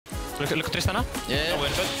Look at Tristana. Yeah.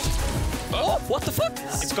 Oh, what the fuck?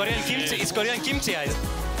 It's Korean kimchi. It's Korean kimchi, guys.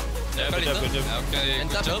 Yeah, good job. Okay,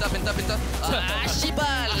 Enta. Ah,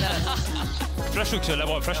 shibal! Flash hook, là,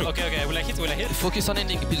 bro. Flash hook. Okay. Will I hit? Focus on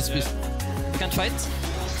ending, please. We can fight.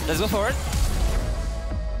 Let's go forward.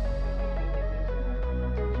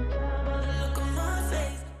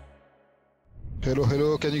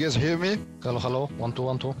 Hello, can you guys hear me? Hello. 1 2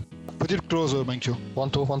 1 2. Put it closer, thank you. 1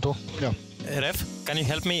 2 1 2. Yeah. Ref, can you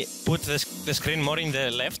help me put the screen more in the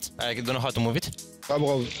left? I don't know how to move it. Ah,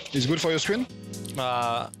 bro, it's good for your screen?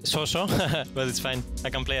 So, but it's fine. I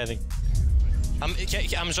can play, I think.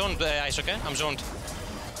 I'm zoned, Ice, okay? I'm zoned.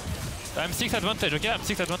 I'm 6 advantage, okay? I'm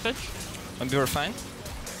 6 advantage. Maybe we're fine.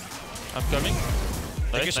 I'm coming.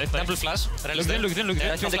 Nice. Temple flash. Look in.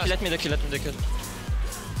 Let me the kill.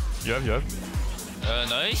 You have.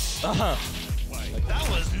 Nice. That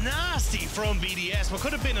was nasty from BDS. What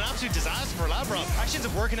could have been an absolute disaster for Labrov. Actions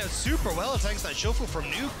are working out super well thanks to that shuffle from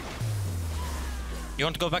Nuke. You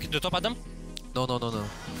want to go back to the top, Adam? No.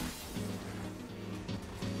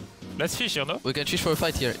 Let's fish here, no? We can fish for a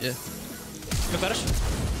fight here, yeah. No Varus?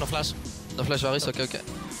 No flash. No flash, Varus, okay.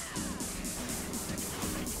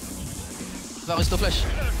 Varus, no flash.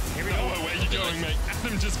 Here we go. Where are you going, mate?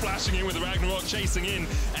 Adam just flashing in with Ragnarok chasing in,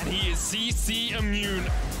 and he is CC immune.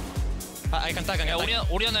 I can tag.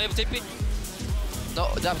 Orion, I have TP. No,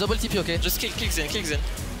 they have double TP, okay? Just kicks in.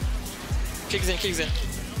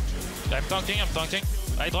 I'm tanking.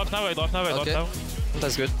 I drop now. Okay.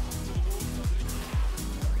 That's good.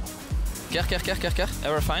 Care. Yeah,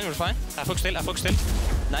 we're fine. I focus still.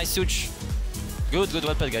 Nice huge. Good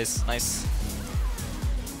well played, guys. Nice.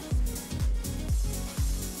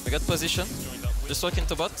 We got position. Just walk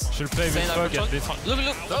into bot. Should play with fog at this one. Look.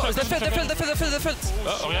 Oh, they felt.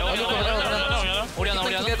 Orion.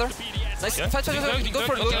 Together. Nice. Fight. Go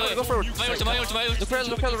forward.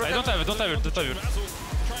 Look I don't have it.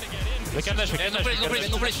 We can dash. No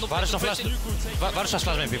flash. Varus no flash. Varus has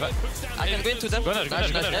flash maybe. I can go into them. Go dash.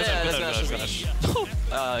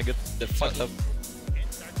 Good. The fucked up.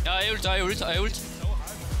 I ult.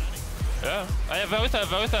 Yeah. I have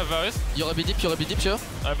Varus. You're a bit deep, sure.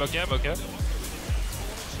 I'm okay.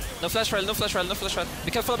 No flash rail.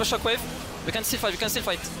 We can follow the shockwave. We can still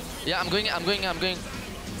fight. Yeah, I'm going.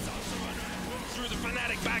 Through the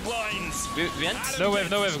fanatic back lines. We end? No wave.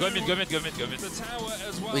 Go mid.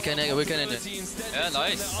 We can end it. Yeah,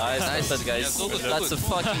 nice. Nice, guys. That's a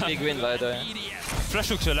fucking big win, by the way. Flash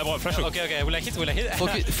hook, là, bro. Flash hook. Okay. Will I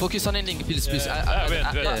hit? Focus on ending, please. He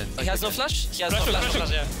has no flash? He has no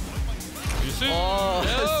flash, yeah. You see?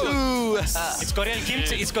 Oh,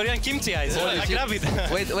 It's Korean kimchi, guys. I grab it.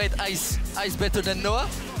 Wait, Ice better than Noah?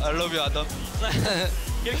 I love you, Adam.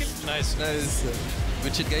 Kill. Nice.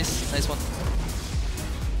 Good shit, guys. Nice one.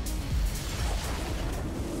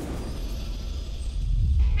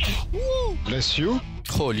 Bless you.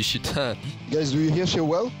 Holy shit. Guys, do you hear shit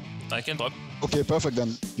well? I can drop. Okay, perfect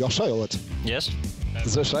then. You're shy or what? Yes.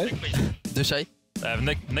 The shy? The shy. I have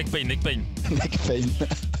neck pain. Neck pain.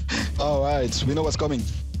 Alright, we know what's coming.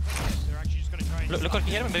 Look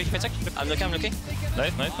here, maybe keep a check. I'm looking.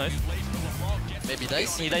 Nice. Maybe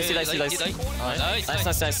dice? He dies.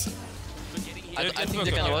 Nice. I think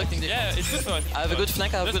they can work. Yeah, it's good for us. I have a good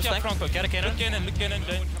flank. Look cannon.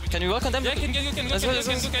 Can we work on them? Yeah, can go. Let's go.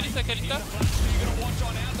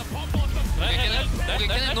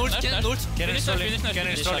 Kalista.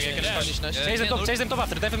 Cannon ult. Chase them top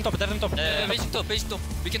after. Dive them top. Base top.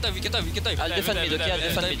 We can dive. I'll defend mid, okay? I'll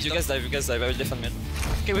defend mid. You guys dive. I will defend mid.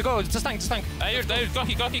 Okay, we go. It's a tank. I heard.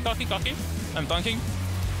 Cocky. I'm tanking.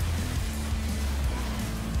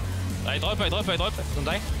 I drop. Don't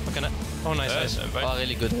die. Okay. Oh, nice. Oh,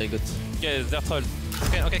 really good. Okay, they're troll.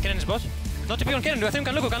 Okay, Cannon is bot. Not TP on Cannon. I think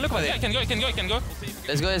we can look by there. I can go.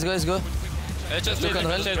 Let's go. Just Look on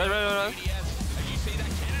rail.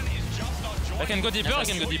 I can go deeper. Yeah,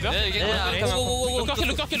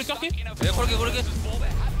 Look Corky.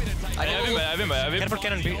 I have him. Careful,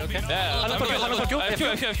 Cannon B. Okay. Yeah,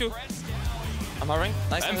 I'm Q. I'm hovering.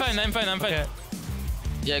 Nice. I'm fine.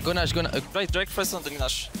 Yeah, go Nash. Right, direct first on the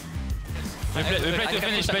Nash. We play to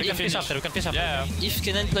finish. We can finish after. Yeah. If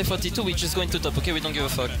Kenan play 42, we just go into top, okay? We don't give a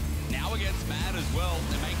fuck.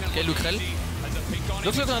 Okay, look rel.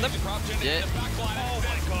 Look on them. Yeah.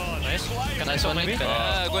 Nice one, maybe.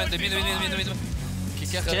 Go in the mid.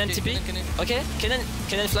 Kenan TP. Okay,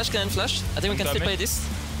 Kenan flash. I think we can still play this.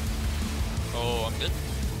 Oh, I'm good.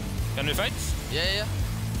 Can we fight? Yeah.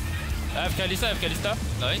 I have Kalista.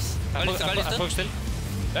 Nice. I focus still.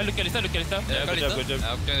 Look Kalista. Yeah, good job.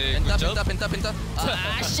 Okay, Penta.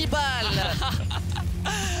 Ah, shibal!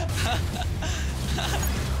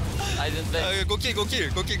 I didn't play. Go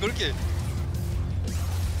kill.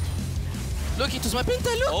 Look, it was my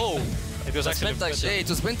penta, look! Oh! It was actually... Yeah, it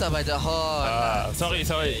was penta by the heart. Sorry.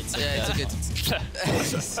 Yeah, it's okay.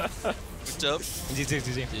 Good job.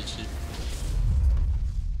 GG.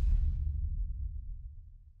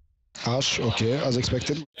 Ash, okay, as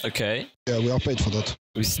expected. Okay. Yeah, we are paid for that.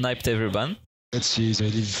 We sniped everyone. Let's see if they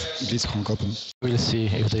leave BLITZCRANK open. We'll see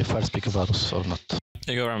if they first pick Varus or not.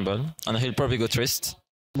 You go Rumble. And he'll probably go Trist.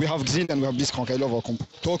 We have Xin and we have BLITZCRANK. I love our comp.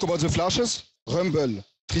 Talk about the flashes. Rumble,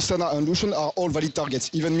 Tristana and Lucian are all valid targets,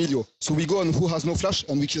 even Milio. So we go on who has no flash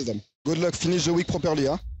and we kill them. Good luck, finish the week properly,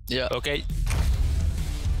 huh? Yeah. Okay.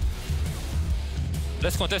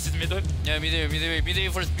 Let's contest it midway. Yeah, midway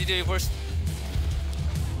first.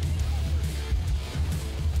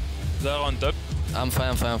 They are on top. I'm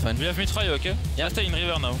fine. We have mid-try, okay? Yeah. Let's stay in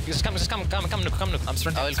river now. Just come, look. I'm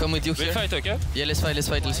sprinting. I will come with you We here. fight, okay? Yeah, let's fight.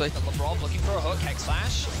 LeBron looking for a hook, Hex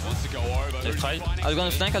flash. Wants to go over. Let's try. I'll go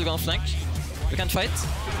on flank. We can fight.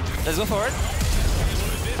 Let's go forward.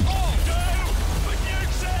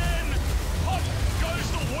 Goes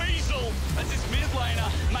the Weasel as this mid laner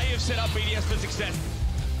may have set up BDS for success.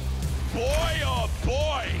 Boy, oh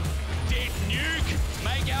boy, did Nuke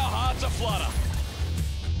make our hearts aflutter.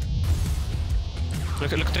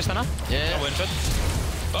 Look, Tristana. Yeah. One shot.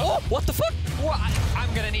 Oh, what the fuck? What?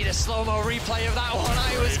 I'm gonna need a slow-mo replay of that one.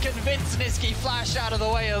 I was convinced Niski flashed out of the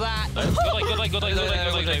way of that. Good like.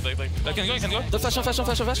 I can go. The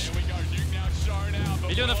flash.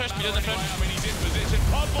 Million of flash. He's in position.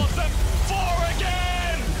 Pod Blossom, 4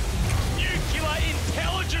 again! Nuclear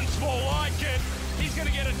intelligence, more like it. He's gonna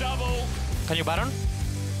get a double. Can you Baron?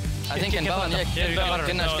 I think in Baron, yeah. Yeah, Baron.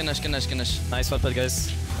 Kinash. Nice one, guys.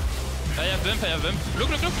 I have bump. Look.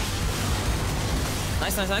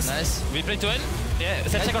 Nice. We play to end. Yeah,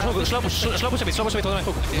 10 seconds hook. Slow push a bit.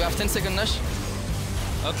 We have 10 seconds Nash.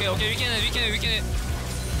 Okay, we can.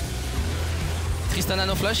 Tristana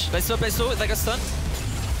no flash. Play slow. Like a stun.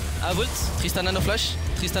 I ult. Tristana no flash,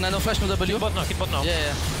 no W. Keep bot now.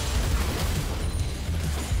 Yeah.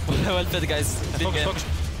 Well played, guys. Focus.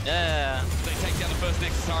 Yeah. They take down the first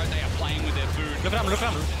Nexus turret. They are playing with their food. Look Rumble.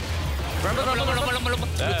 Rumble.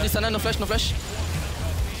 Tristana no flash.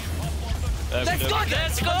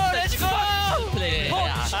 Let's go!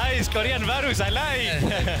 Nice, Korean Varus, I like!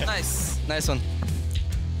 Nice one.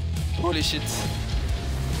 Holy shit.